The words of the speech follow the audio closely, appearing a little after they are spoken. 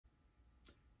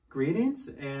Greetings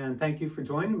and thank you for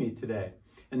joining me today.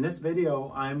 In this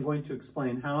video, I'm going to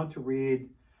explain how to read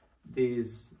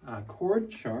these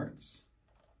chord charts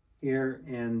here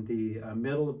in the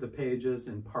middle of the pages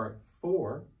in part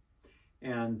 4.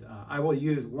 And I will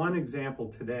use one example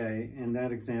today, and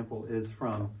that example is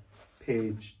from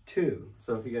page 2.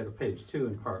 So if you go to page 2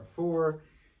 in part 4,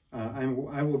 I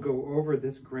will go over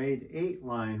this grade 8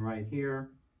 line right here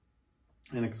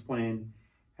and explain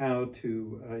how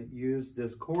to use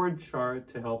this chord chart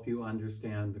to help you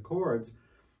understand the chords.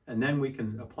 And then we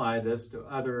can apply this to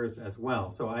others as well.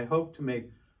 So I hope to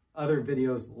make other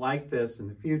videos like this in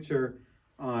the future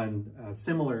on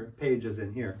similar pages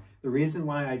in here. The reason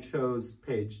why I chose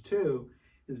page 2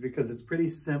 is because it's pretty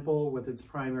simple with its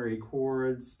primary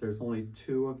chords. There's only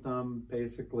 2 of them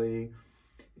basically.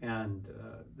 And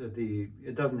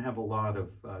it doesn't have a lot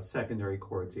of secondary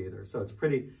chords either. So it's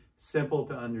pretty simple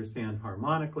to understand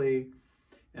harmonically,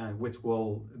 and which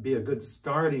will be a good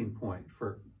starting point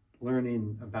for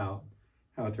learning about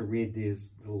how to read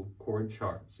these little chord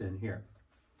charts in here.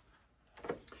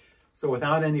 So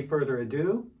without any further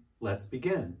ado, let's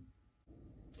begin.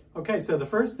 Okay, so the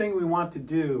first thing we want to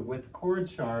do with chord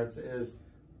charts is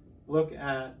look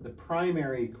at the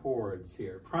primary chords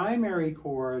here. Primary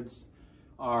chords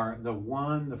are the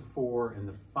 1, the 4, and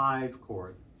the 5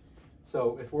 chord.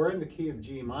 So if we're in the key of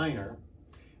G minor,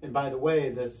 and by the way,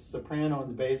 the soprano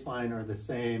and the bass line are the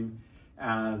same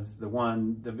as the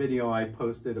video I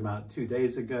posted about 2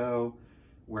 days ago,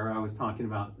 where I was talking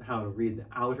about how to read the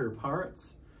outer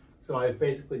parts. So I've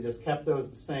basically just kept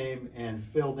those the same and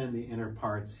filled in the inner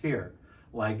parts here,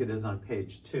 like it is on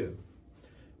page 2.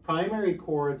 Primary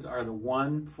chords are the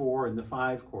 1, 4, and the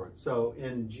 5 chords. So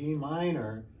in G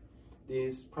minor,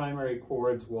 these primary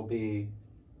chords will be,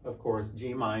 of course,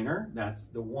 G minor, that's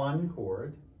the 1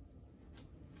 chord.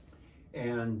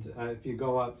 And if you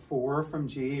go up 4 from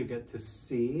G, you get to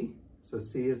C. So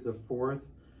C is the 4th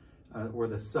or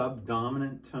the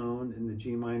subdominant tone in the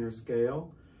G minor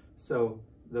scale. So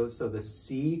the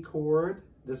C chord,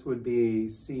 this would be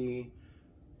C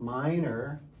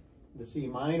minor. The C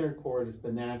minor chord is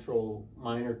the natural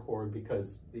minor chord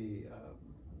because the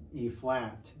E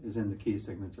flat is in the key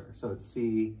signature. So it's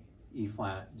C, E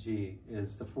flat, G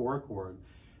is the 4 chord.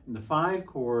 And the 5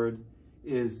 chord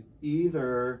is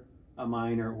either a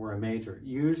minor or a major.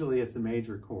 Usually it's a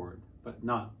major chord, but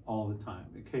not all the time.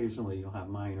 Occasionally you'll have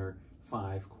minor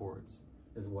 5 chords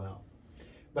as well.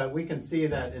 But we can see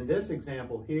that in this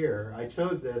example here, I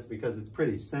chose this because it's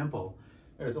pretty simple.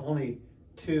 There's only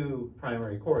 2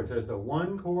 primary chords. There's the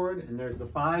 1 chord and there's the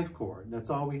 5 chord. That's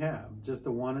all we have, just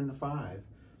the 1 and the 5.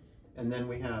 And then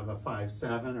we have a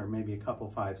 5-7 or maybe a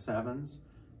couple 5-7s.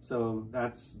 So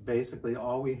that's basically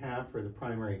all we have for the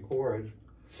primary chords.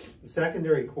 The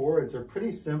secondary chords are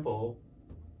pretty simple.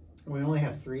 We only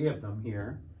have 3 of them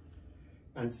here.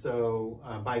 And so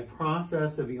by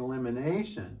process of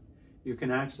elimination, you can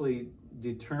actually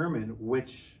determine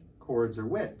which chords are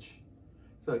which.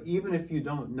 So even if you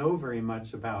don't know very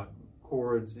much about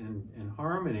chords in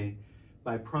harmony,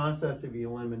 by process of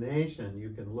elimination, you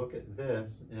can look at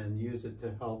this and use it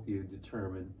to help you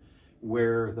determine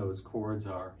where those chords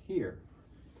are here.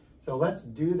 So let's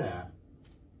do that.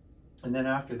 And then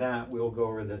after that, we'll go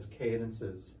over this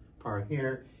cadences part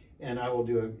here, and I will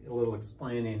do a little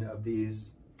explaining of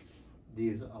these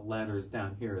letters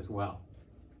down here as well.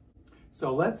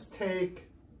 So let's take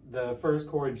the first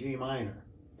chord, G minor.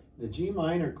 The G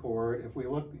minor chord, if we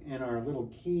look in our little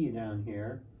key down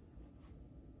here,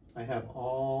 I have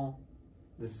all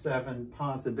the 7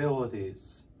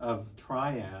 possibilities of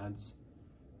triads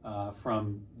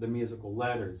from the musical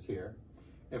letters here.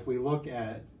 If we look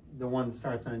at the one that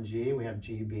starts on G, we have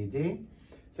G, B, D.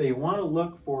 So you want to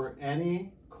look for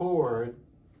any chord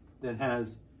that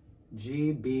has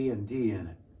G, B, and D in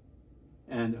it.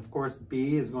 And of course,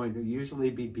 B is going to usually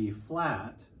be B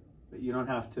flat, but you don't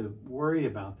have to worry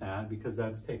about that because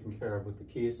that's taken care of with the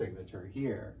key signature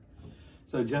here.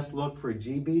 So just look for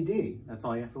G, B, D. That's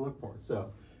all you have to look for.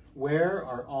 So where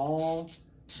are all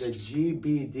the G,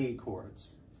 B, D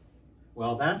chords?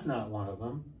 Well, that's not one of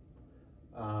them.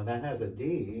 That has a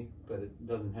D, but it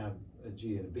doesn't have a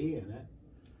G and a B in it.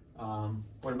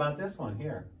 What about this one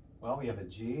here? Well, we have a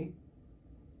G,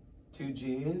 2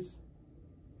 Gs,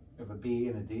 we have a B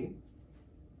and a D.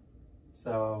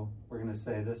 So we're going to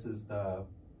say this is the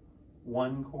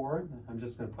 1 chord. I'm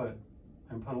just going to put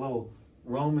a little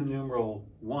Roman numeral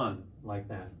 1 like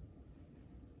that.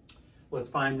 Let's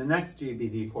find the next G, B,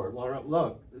 D chord. Well,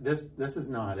 look, this is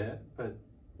not it, but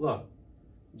look,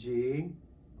 G,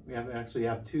 we actually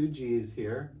have 2 Gs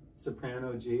here,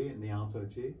 soprano G and the alto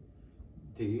G,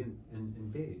 D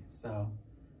and B. So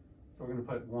So we're going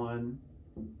to put one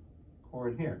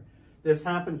chord here. This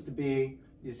happens to be,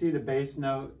 you see the bass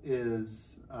note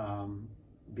is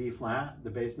B flat.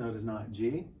 The bass note is not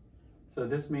G. So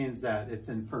this means that it's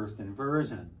in first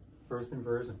inversion. First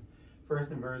inversion.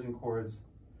 First inversion chords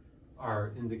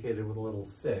are indicated with a little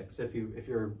 6 if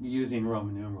you're using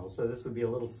Roman numerals. So this would be a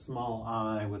little small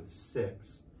I with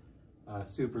 6,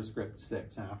 superscript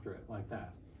 6 after it, like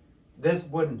that. This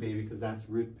wouldn't be because that's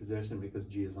root position because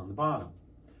G is on the bottom.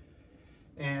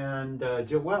 And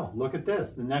well, look at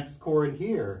this. The next chord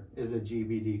here is a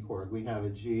GBD chord. We have a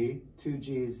G, 2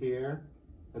 G's here,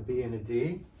 a B and a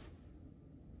D.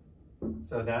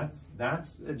 So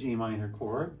that's a G minor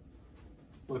chord.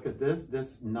 Look at this.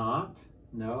 This not.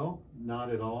 No,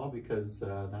 not at all, because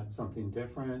that's something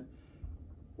different.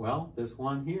 Well, this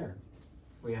one here.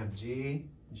 We have G,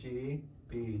 G,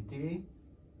 B, D.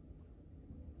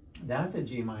 That's a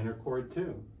G minor chord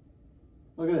too.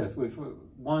 Look at this. We've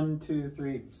 1, 2,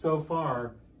 3. So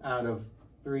far, out of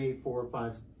 3, 4,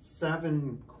 5,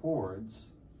 7 chords,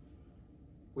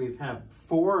 we've had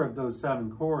 4 of those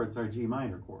 7 chords are G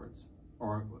minor chords,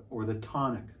 or the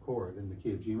tonic chord in the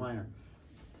key of G minor.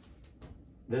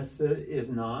 This is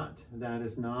not, that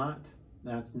is not,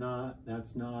 that's not,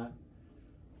 that's not,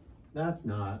 that's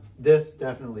not. This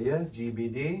definitely is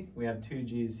GBD. We have 2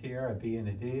 G's here, a B and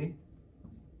a D.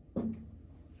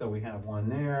 So we have one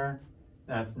there.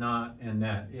 That's not, and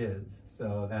that is.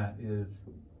 So that is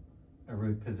a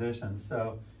root position.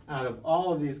 So out of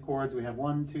all of these chords, we have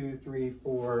 1, 2, 3,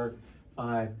 4,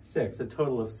 5, 6. A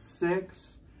total of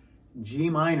 6 G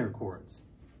minor chords.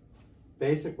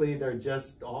 Basically, they're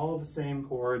just all the same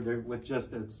chord, they're with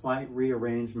just a slight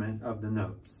rearrangement of the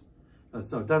notes.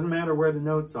 So it doesn't matter where the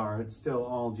notes are, it's still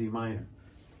all G minor.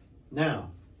 Now,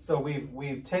 so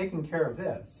we've taken care of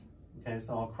this. Okay,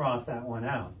 so I'll cross that one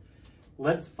out.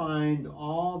 Let's find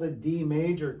all the D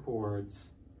major chords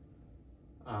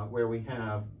where we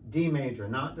have D major,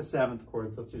 not the 7th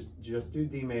chords. Let's just do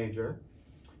D major,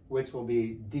 which will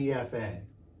be DFA.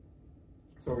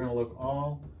 So we're going to look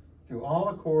through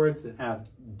all the chords that have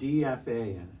DFA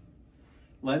in it.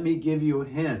 Let me give you a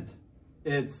hint.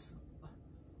 It's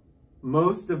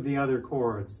most of the other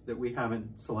chords that we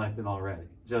haven't selected already,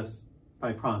 just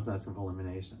by process of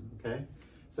elimination, okay?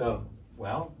 So,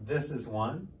 well, this is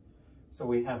one. So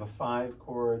we have a 5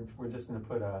 chord. We're just going to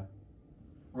put a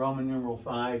Roman numeral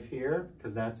 5 here,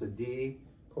 because that's a D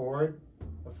chord,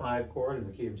 a 5 chord in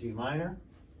the key of G minor.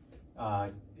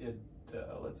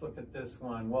 Let's look at this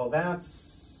one. Well,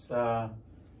 that's,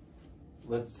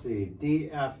 let's see,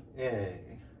 DFA.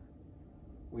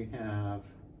 We have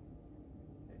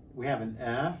an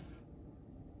F,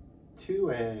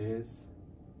 2 A's,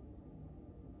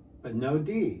 but no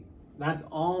D. That's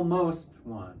almost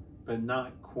one, but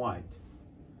not quite.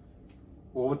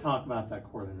 Well, we'll talk about that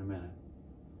chord in a minute.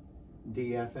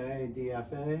 DFA,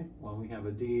 DFA. Well, we have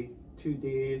a D, 2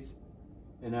 D's,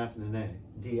 an F and an A.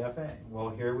 DFA. Well,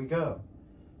 here we go.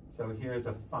 So here's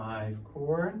a 5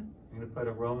 chord. I'm going to put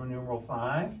a Roman numeral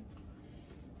 5.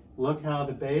 Look how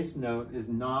the bass note is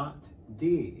not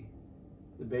D.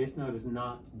 The bass note is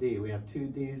not D. We have 2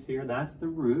 D's here. That's the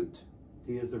root.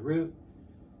 D is the root.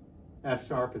 F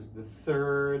sharp is the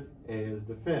 3rd. A is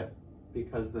the 5th.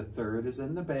 Because the 3rd is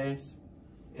in the bass,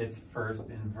 it's first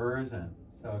inversion.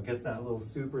 So it gets that little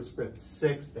superscript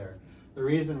 6 there. The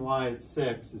reason why it's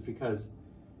 6 is because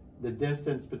the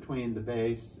distance between the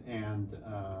bass and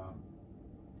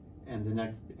the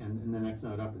next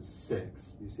note up is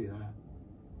 6. You see that?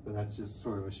 So that's just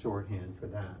sort of a shorthand for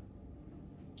that.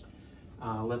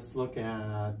 Let's look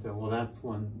at, well, that's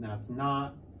one that's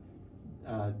not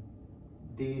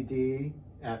D, D,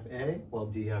 F, A. Well,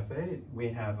 D, F, A, we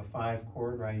have a 5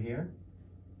 chord right here.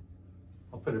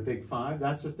 I'll put a big 5.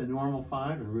 That's just a normal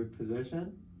 5 in root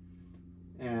position.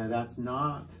 And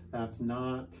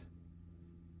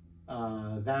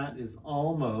that is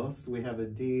almost, we have a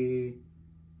D,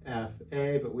 F,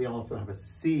 A, but we also have a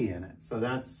C in it. So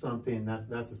that's something,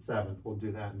 that's a 7th. We'll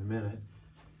do that in a minute.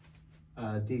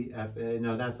 D, F, A,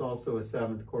 no, that's also a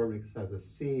 7th chord because it has a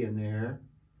C in there.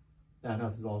 That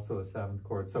is also a 7th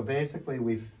chord. So basically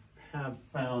we have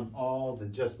found all the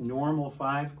just normal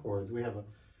 5 chords. We have a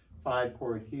 5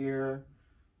 chord here,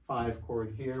 5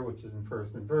 chord here, which is in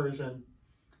first inversion,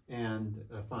 and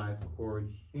a 5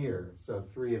 chord here. So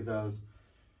 3 of those.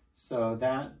 So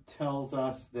that tells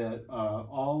us that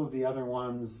all of the other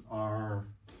ones are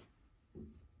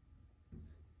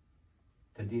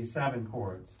the D7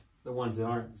 chords, the ones that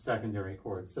aren't secondary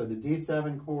chords. So the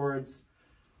D7 chords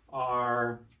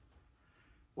are,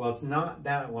 well, it's not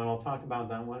that one. I'll talk about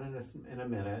that one in a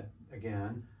minute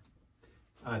again.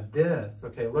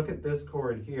 Okay, look at this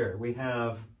chord here. We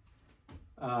have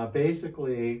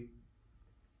basically,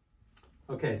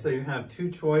 okay, so you have two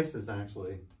choices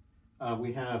actually.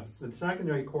 We have the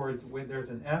secondary chords, there's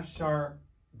an F sharp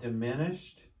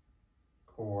diminished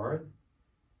chord,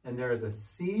 and there is a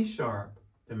C sharp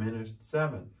diminished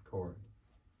seventh chord.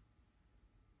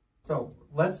 So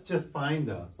let's just find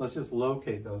those. Let's just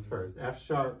locate those first. F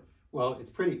sharp, well, it's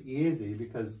pretty easy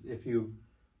because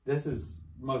this is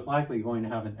most likely going to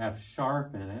have an F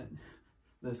sharp in it.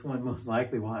 This one most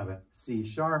likely will have a C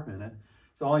sharp in it.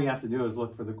 So all you have to do is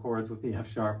look for the chords with the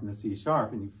F sharp and the C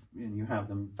sharp, and you have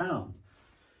them found.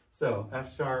 So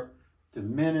F sharp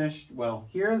diminished, well,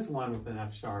 here's one with an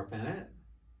F sharp in it.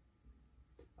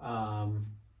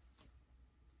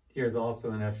 Here's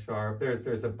also an F sharp.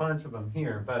 There's a bunch of them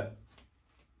here, but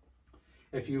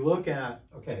if you look at,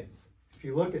 if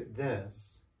you look at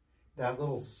this, that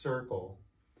little circle,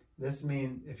 this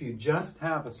means if you just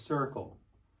have a circle,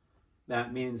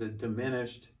 that means a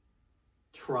diminished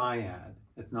triad.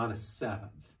 It's not a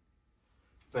seventh.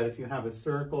 But if you have a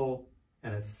circle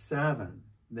and a seven,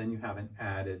 then you have an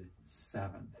added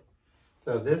seventh.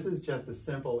 So this is just a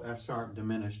simple F sharp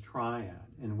diminished triad,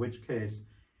 in which case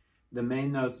the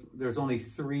main notes, there's only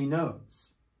 3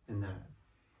 notes in that.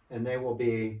 And they'll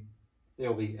be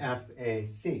F, A,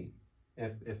 C.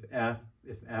 If F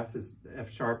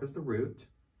sharp is the root,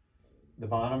 the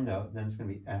bottom note, then it's going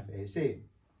to be F, A, C.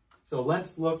 So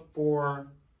let's look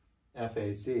for F,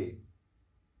 A, C.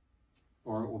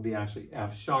 Or it will be actually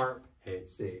F sharp, A,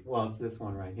 C. Well, it's this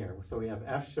one right here. So we have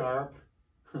F sharp,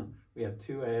 we have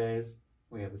 2 A's,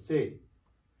 we have a C.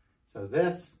 So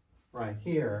this right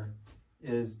here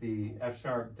is the F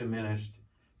sharp diminished.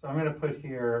 So I'm going to put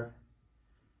here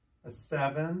a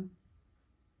 7,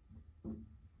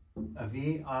 a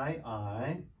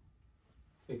VII,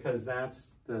 because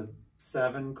that's the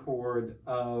 7 chord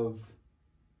of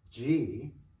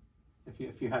G.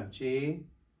 If you have G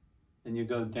and you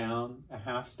go down a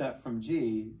half step from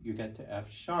G, you get to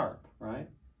F sharp, right?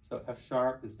 So F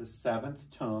sharp is the 7th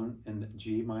tone in the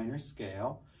G minor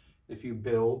scale. If you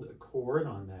build a chord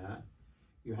on that,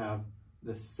 you have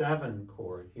the 7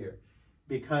 chord here.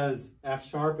 Because F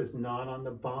sharp is not on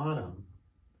the bottom,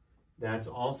 that's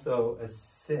also a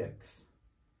 6.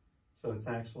 So it's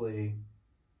actually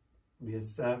be a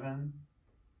 7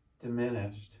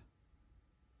 diminished,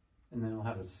 and then it'll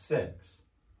have a 6.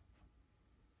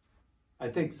 I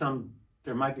think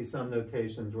there might be some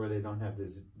notations where they don't have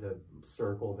the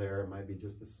circle there. It might be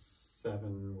just a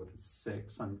 7 with a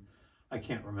 6. I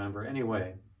can't remember.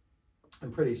 Anyway,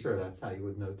 I'm pretty sure that's how you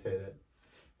would notate it.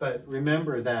 But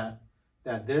remember that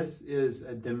this is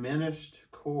a diminished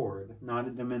chord, not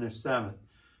a diminished seventh.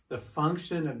 The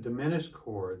function of diminished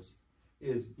chords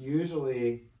is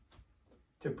usually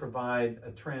to provide a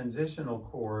transitional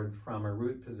chord from a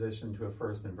root position to a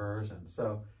first inversion.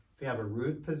 So if you have a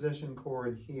root position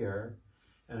chord here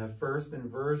and a first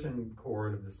inversion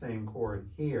chord of the same chord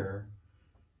here,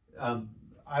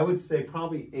 I would say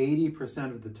probably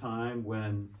 80% of the time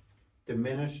when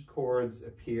diminished chords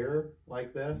appear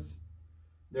like this,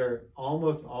 they're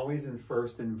almost always in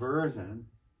first inversion,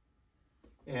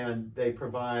 and they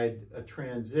provide a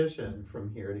transition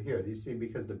from here to here. Do you see?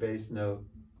 Because the bass note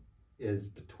is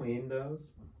between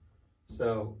those.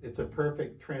 So it's a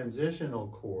perfect transitional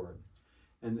chord.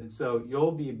 And so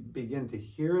you'll begin to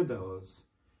hear those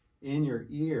in your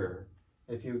ear.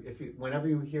 Whenever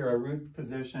you hear a root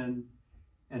position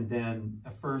and then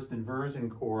a first inversion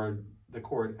chord, the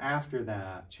chord after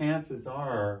that, chances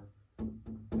are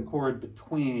the chord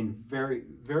between very,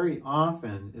 very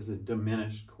often is a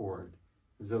diminished chord,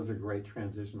 because those are great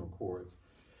transitional chords.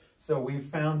 So we've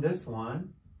found this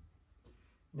one.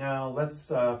 Now let's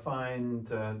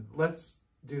let's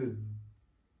do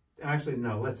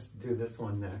this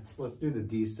one next. Let's do the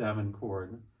D7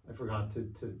 chord. I forgot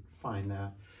to find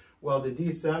that. Well, the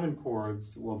D7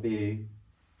 chords will be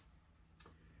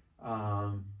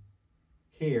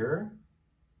here.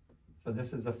 So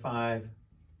this is a 5,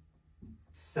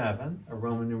 7, a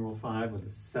Roman numeral 5 with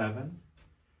a 7.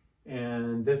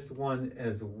 And this one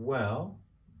as well,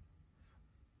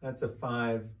 that's a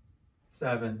 5,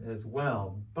 7 as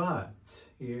well. But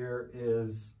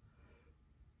here's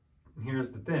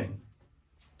the thing.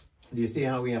 Do you see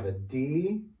how we have a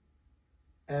D,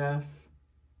 F,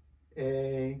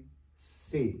 A,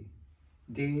 C?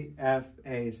 D, F,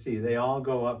 A, C. They all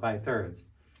go up by thirds.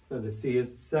 So the C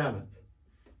is the 7th.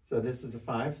 So this is a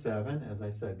 5, 7, as I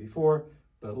said before.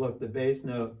 But look, the bass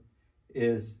note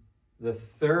is the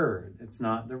 3rd. It's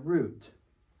not the root.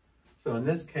 So in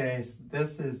this case,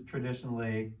 this is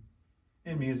traditionally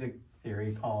in music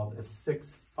theory called a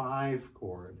 6-5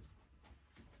 chord.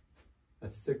 A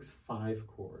 6-5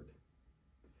 chord.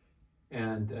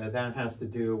 And that has to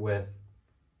do with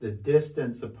the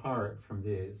distance apart from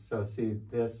these. So see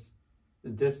this, the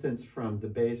distance from the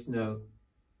bass note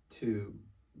to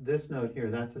this note here,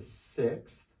 that's a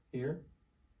sixth here.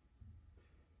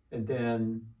 And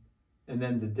then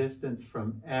the distance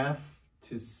from F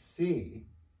to C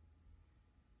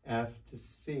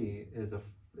is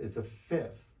a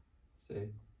fifth. See,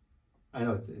 I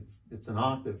know it's an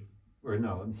octave, or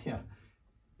no, yeah,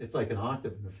 it's like an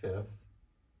octave in a fifth,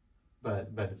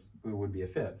 but it would be a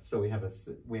fifth. So we have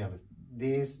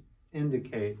these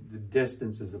indicate the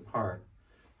distances apart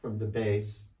from the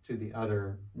bass to the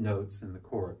other notes in the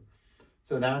chord.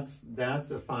 So that's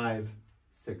a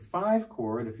 5-6-5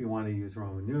 chord if you want to use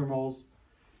Roman numerals.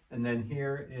 And then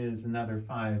here is another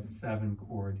 5-7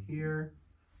 chord here.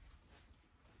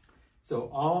 So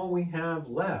all we have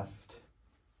left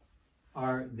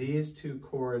are these two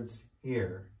chords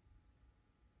here.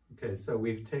 Okay, so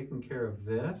we've taken care of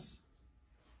this.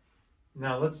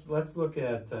 Now let's look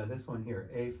at this one here,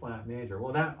 A flat major.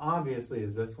 Well, that obviously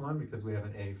is this one because we have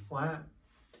an A flat.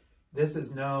 This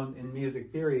is known in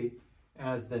music theory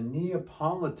as the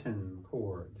Neapolitan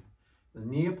chord. The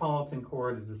Neapolitan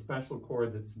chord is a special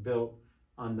chord that's built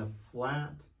on the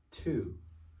flat 2.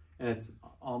 And it's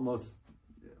almost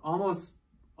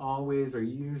always, or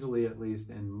usually at least,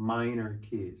 in minor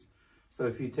keys. So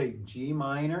if you take G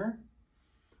minor,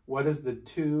 what is the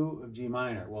 2 of G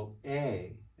minor? Well,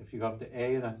 A. If you go up to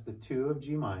A, that's the 2 of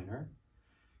G minor.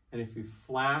 And if you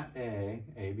flat A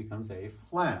becomes A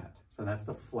flat. So that's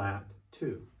the flat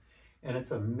 2. And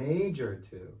it's a major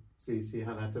 2. So you see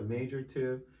how that's a major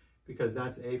 2? Because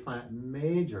that's A flat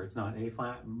major. It's not A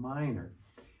flat minor.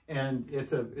 And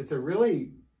it's a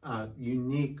really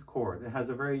unique chord. It has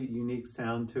a very unique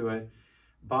sound to it.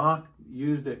 Bach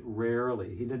used it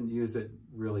rarely. He didn't use it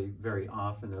really very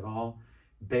often at all.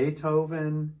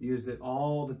 Beethoven used it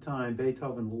all the time.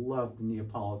 Beethoven loved the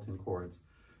Neapolitan chords.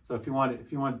 So if you want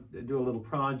to do a little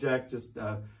project, just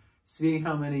see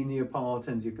how many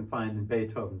Neapolitans you can find in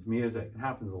Beethoven's music. It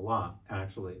happens a lot,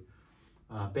 actually.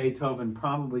 Beethoven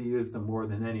probably used them more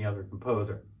than any other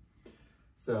composer.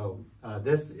 So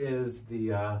this is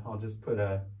the, I'll just put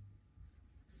a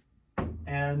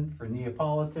N for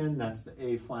Neapolitan. That's the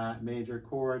A flat major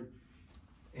chord.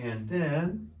 And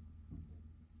then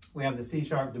we have the C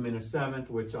sharp diminished seventh,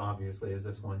 which obviously is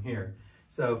this one here.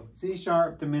 So C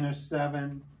sharp diminished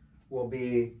 7 will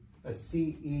be a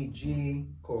C, E, G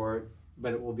chord,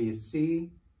 but it will be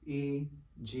C, E,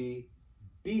 G,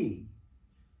 B,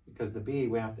 because the B,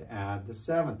 we have to add the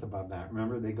 7th above that.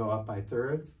 Remember, they go up by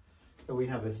thirds. So we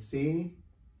have a C,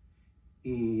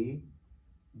 E,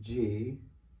 G,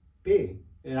 B.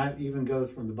 And that even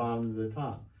goes from the bottom to the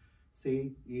top.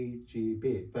 C, E, G,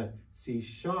 B. But C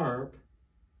sharp,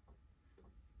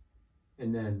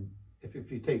 and then if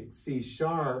you take C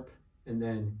sharp and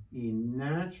then E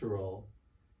natural,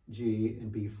 G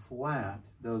and B flat,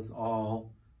 those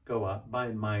all go up by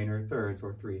minor thirds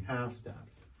or 3 half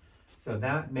steps. So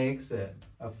that makes it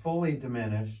a fully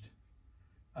diminished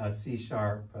C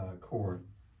sharp chord.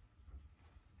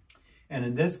 And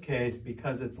in this case,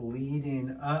 because it's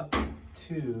leading up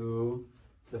to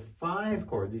the 5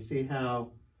 chord, you see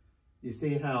how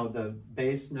the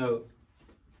bass note,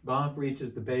 Bach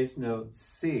reaches the bass note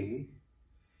C,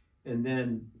 and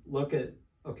then look at,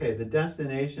 okay, the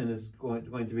destination is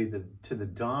going to be to the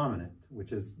dominant,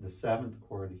 which is the 7th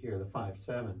chord here, the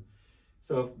 5-7.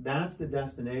 So if that's the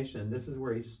destination, this is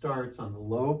where he starts on the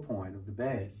low point of the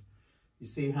bass. You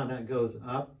see how that goes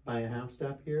up by a half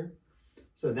step here?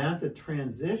 So that's a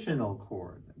transitional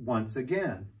chord, once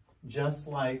again, just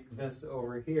like this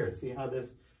over here. See how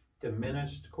this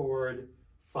diminished chord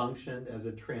functioned as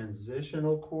a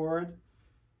transitional chord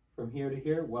from here to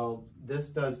here? Well, this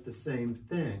does the same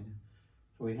thing.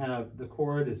 So we have, the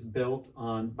chord is built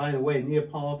on, by the way,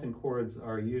 Neapolitan chords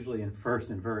are usually in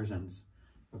first inversions.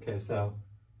 Okay, so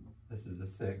this is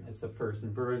it's a first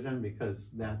inversion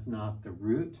because that's not the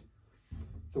root.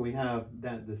 So we have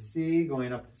that the C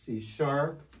going up to C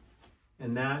sharp,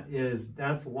 and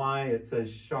that's why it says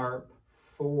sharp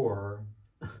 4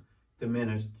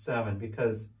 diminished 7,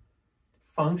 because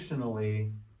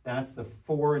functionally that's the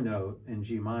 4 note in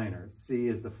G minor. C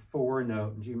is the 4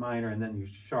 note in G minor, and then you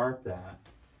sharp that.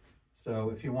 So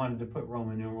if you wanted to put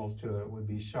Roman numerals to it, it would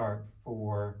be sharp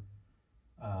 4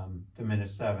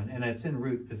 diminished 7, and it's in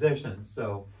root position,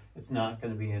 so it's not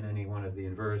going to be in any one of the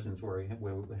inversions where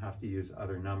we have to use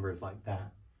other numbers like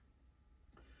that.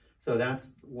 So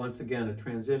that's, once again, a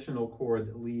transitional chord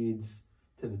that leads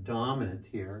to the dominant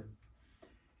here.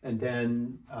 And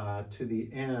then to the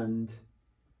end,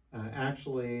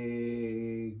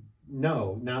 actually,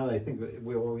 no, now that I think,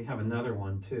 we have another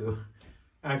one too.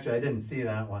 Actually, I didn't see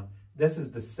that one. This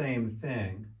is the same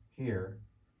thing here.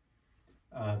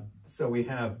 So we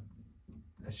have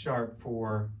a sharp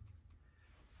 4.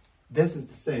 This is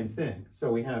the same thing.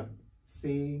 So we have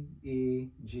C, E,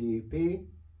 G, B.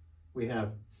 We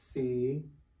have C,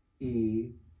 E,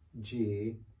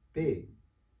 G, B.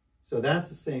 So that's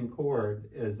the same chord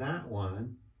as that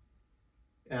one.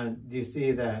 And do you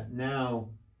see that now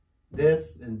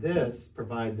this and this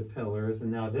provide the pillars,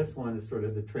 and now this one is sort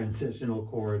of the transitional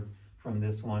chord from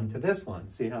this one to this one.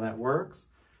 See how that works?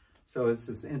 So it's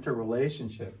this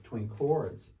interrelationship between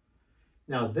chords.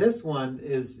 Now this one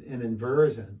is an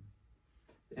inversion,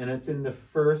 and it's in the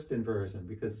first inversion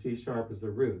because C sharp is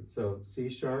the root. So C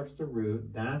sharp's the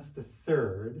root, that's the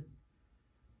 3rd,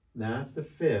 that's the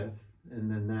 5th, and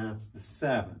then that's the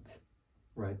 7th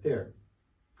right there.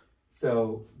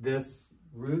 So this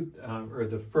root, or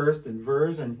the first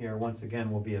inversion here, once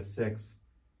again, will be a 6,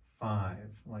 5,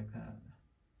 like that.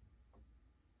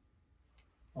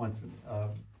 Once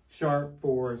sharp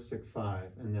 4, 6, 5,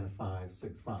 and then a 5,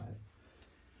 6, 5.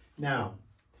 Now,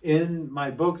 in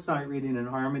my book, Sight Reading and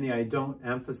Harmony, I don't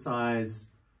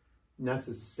emphasize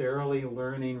necessarily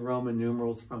learning Roman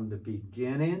numerals from the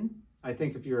beginning. I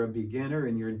think if you're a beginner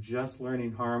and you're just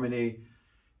learning harmony,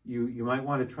 you might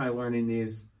want to try learning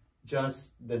these,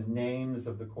 just the names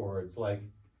of the chords, like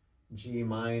G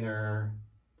minor,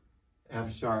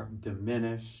 F sharp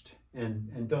diminished,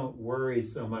 and don't worry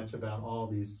so much about all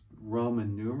these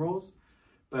Roman numerals.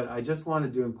 But I just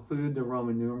wanted to include the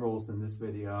Roman numerals in this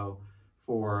video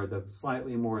for the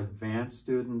slightly more advanced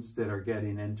students that are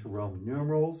getting into Roman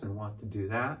numerals and want to do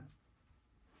that.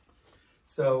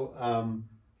 So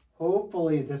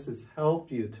hopefully this has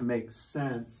helped you to make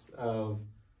sense of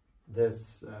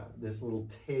this this little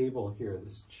table here,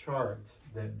 this chart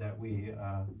that we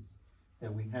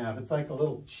have. It's like a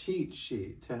little cheat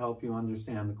sheet to help you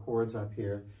understand the chords up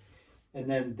here. And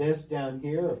then this down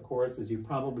here, of course, as you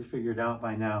probably figured out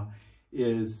by now,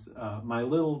 is my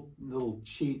little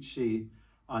cheat sheet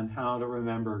on how to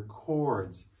remember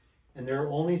chords. And there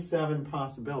are only 7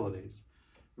 possibilities.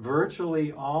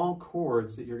 Virtually all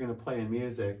chords that you're going to play in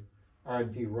music are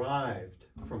derived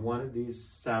from one of these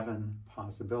 7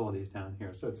 possibilities down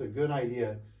here. So it's a good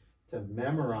idea to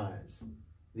memorize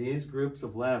these groups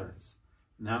of letters,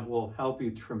 and that will help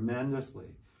you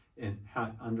tremendously in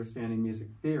understanding music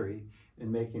theory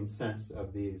and making sense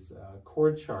of these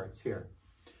chord charts here.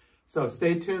 So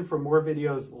stay tuned for more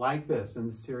videos like this in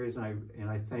the series, and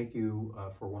I thank you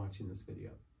for watching this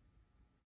video.